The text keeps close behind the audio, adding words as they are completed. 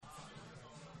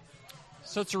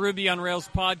So it's a Ruby on Rails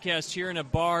podcast here in a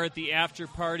bar at the after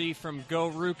party from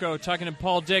GoRuCo, talking to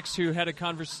Paul Dix, who had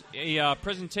a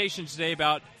presentation today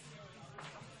about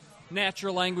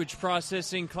natural language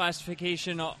processing,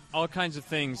 classification, all kinds of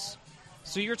things.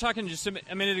 So you were talking just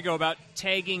a minute ago about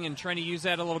tagging and trying to use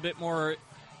that a little bit more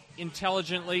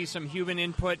intelligently, some human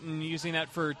input, and using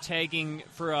that for tagging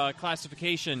for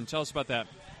classification. Tell us about that.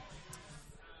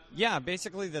 Yeah,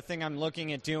 basically the thing I'm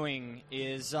looking at doing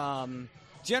is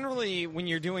generally when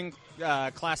you're doing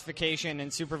classification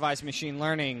and supervised machine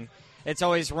learning, it's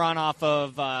always run off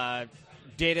of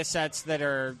data sets that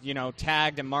are,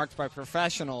 tagged and marked by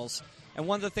professionals. And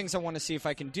one of the things I want to see if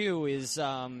I can do is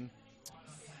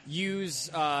use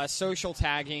social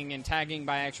tagging and tagging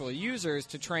by actual users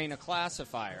to train a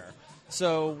classifier.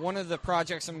 So one of the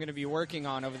projects I'm going to be working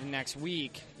on over the next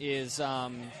week is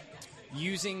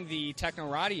using the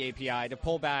Technorati API to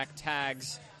pull back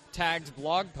tagged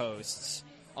blog posts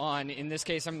on, in this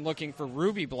case, I'm looking for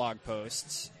Ruby blog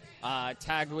posts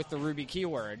tagged with the Ruby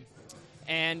keyword.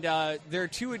 And there are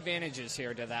two advantages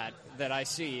here to that I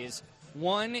see.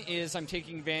 One is I'm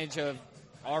taking advantage of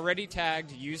already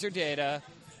tagged user data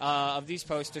of these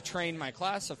posts to train my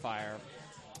classifier.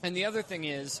 And the other thing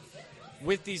is,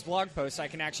 with these blog posts, I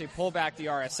can actually pull back the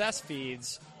RSS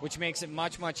feeds, which makes it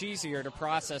much, much easier to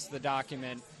process the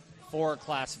document for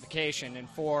classification and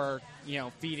for,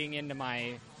 feeding into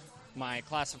my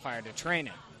classifier to train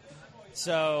it.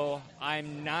 So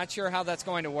I'm not sure how that's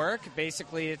going to work.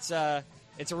 Basically, it's a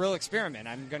real experiment.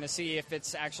 I'm going to see if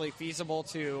it's actually feasible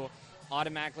to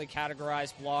automatically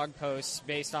categorize blog posts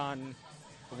based on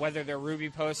whether they're Ruby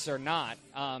posts or not.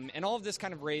 And all of this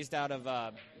kind of raised out of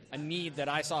a need that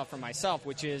I saw for myself,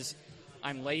 which is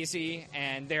I'm lazy,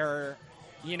 and there are,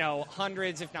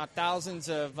 hundreds, if not thousands,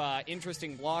 of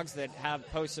interesting blogs that have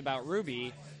posts about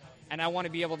Ruby, and I want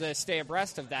to be able to stay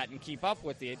abreast of that and keep up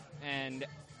with it. And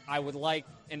I would like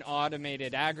an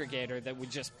automated aggregator that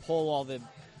would just pull all the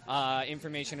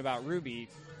information about Ruby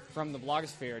from the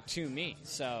blogosphere to me.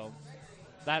 So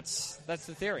that's the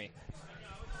theory.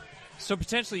 So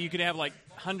potentially you could have like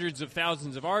hundreds of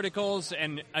thousands of articles,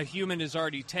 and a human has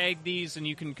already tagged these, and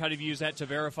you can kind of use that to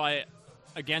verify it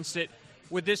against it.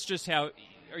 Would this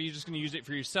are you just going to use it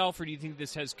for yourself, or do you think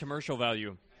this has commercial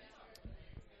value?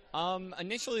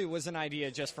 Initially it was an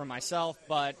idea just for myself,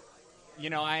 but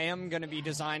I am going to be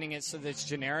designing it so that it's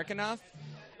generic enough.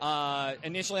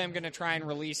 Initially I'm going to try and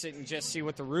release it and just see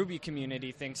what the Ruby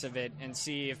community thinks of it, and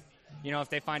see if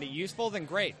they find it useful, then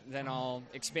great. Then I'll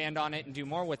expand on it and do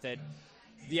more with it.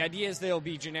 The idea is they'll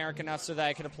be generic enough so that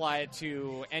I could apply it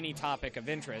to any topic of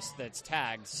interest that's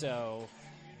tagged. So,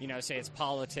 say it's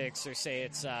politics, or say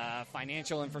it's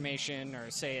financial information, or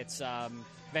say it's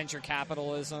venture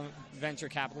capitalists, and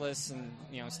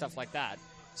stuff like that.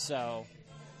 So,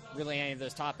 really, any of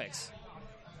those topics.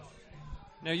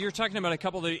 Now, you're talking about a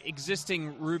couple of the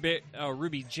existing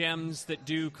Ruby gems that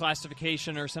do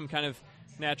classification or some kind of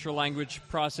natural language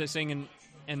processing,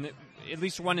 and at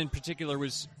least one in particular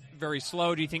was very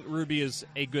slow. Do you think Ruby is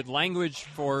a good language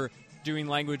for doing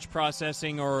language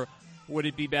processing, or would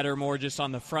it be better more just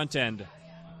on the front end?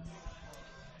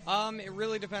 It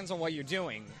really depends on what you're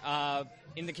doing.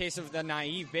 In the case of the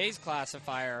naive Bayes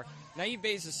classifier, naive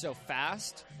Bayes is so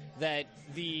fast that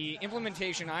the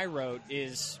implementation I wrote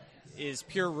is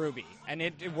pure Ruby, and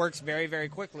it works very, very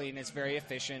quickly, and it's very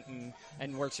efficient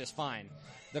and works just fine.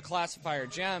 The classifier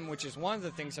gem, which is one of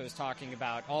the things I was talking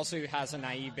about, also has a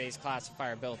naive Bayes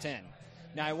classifier built in.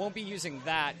 Now, I won't be using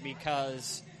that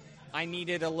because I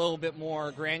needed a little bit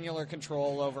more granular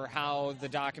control over how the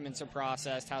documents are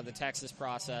processed, how the text is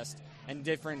processed, and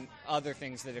different other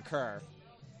things that occur.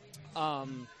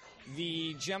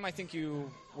 The gem I think you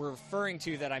were referring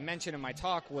to that I mentioned in my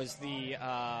talk was the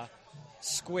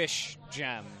Squish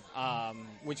gem,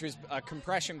 which was a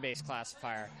compression-based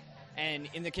classifier. And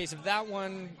in the case of that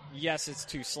one, yes, it's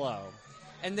too slow.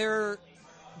 And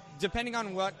depending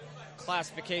on what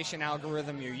classification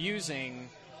algorithm you're using,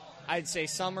 I'd say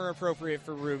some are appropriate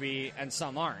for Ruby and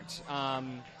some aren't.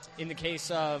 In the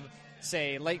case of,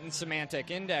 say, latent semantic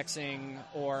indexing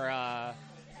or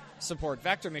support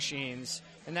vector machines,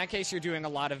 in that case you're doing a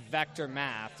lot of vector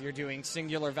math. You're doing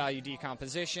singular value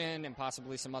decomposition and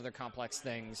possibly some other complex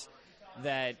things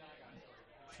that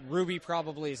Ruby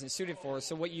probably isn't suited for.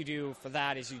 So what you do for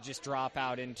that is you just drop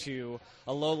out into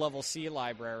a low-level C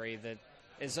library that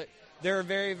is there are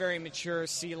very, very mature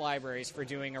C libraries for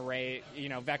doing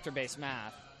vector-based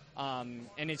math. And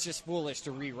it's just foolish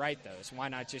to rewrite those. Why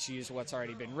not just use what's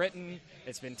already been written,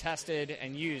 it's been tested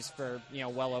and used for,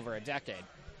 well over a decade.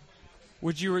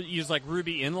 Would you use like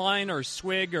Ruby inline or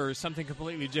Swig or something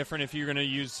completely different if you're going to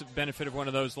use the benefit of one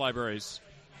of those libraries?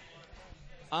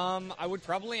 I would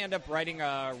probably end up writing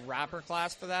a wrapper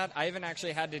class for that. I haven't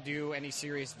actually had to do any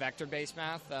serious vector-based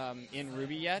math in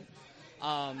Ruby yet.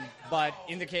 But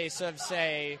in the case of,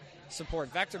 say,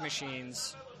 support vector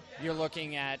machines, you're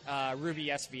looking at Ruby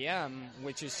SVM,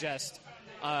 which is just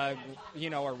a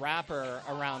wrapper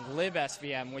around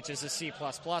libsvm, which is a C++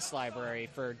 library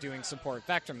for doing support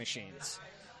vector machines.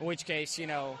 In which case,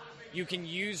 you can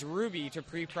use Ruby to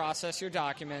pre-process your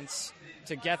documents,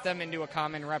 to get them into a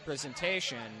common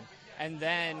representation, and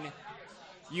then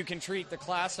you can treat the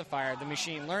classifier, the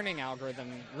machine learning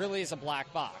algorithm, really as a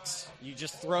black box. You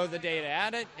just throw the data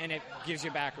at it, and it gives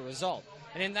you back a result.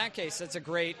 And in that case, that's a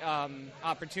great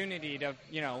opportunity to,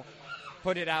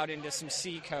 put it out into some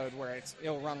C code where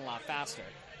it'll run a lot faster.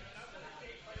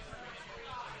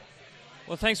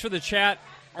 Well, thanks for the chat.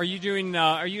 Are you doing?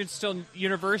 Are you still in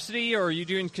university, or are you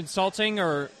doing consulting,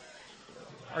 or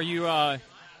are you?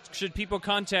 Should people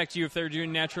contact you if they're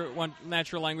doing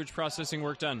natural language processing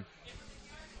work done?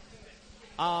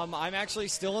 I'm actually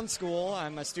still in school.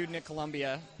 I'm a student at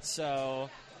Columbia, so.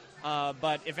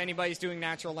 But if anybody's doing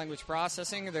natural language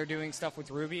processing, or they're doing stuff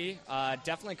with Ruby,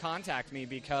 definitely contact me,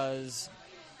 because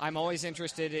I'm always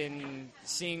interested in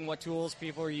seeing what tools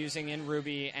people are using in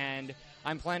Ruby, and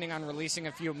I'm planning on releasing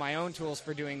a few of my own tools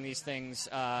for doing these things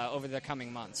over the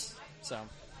coming months. So.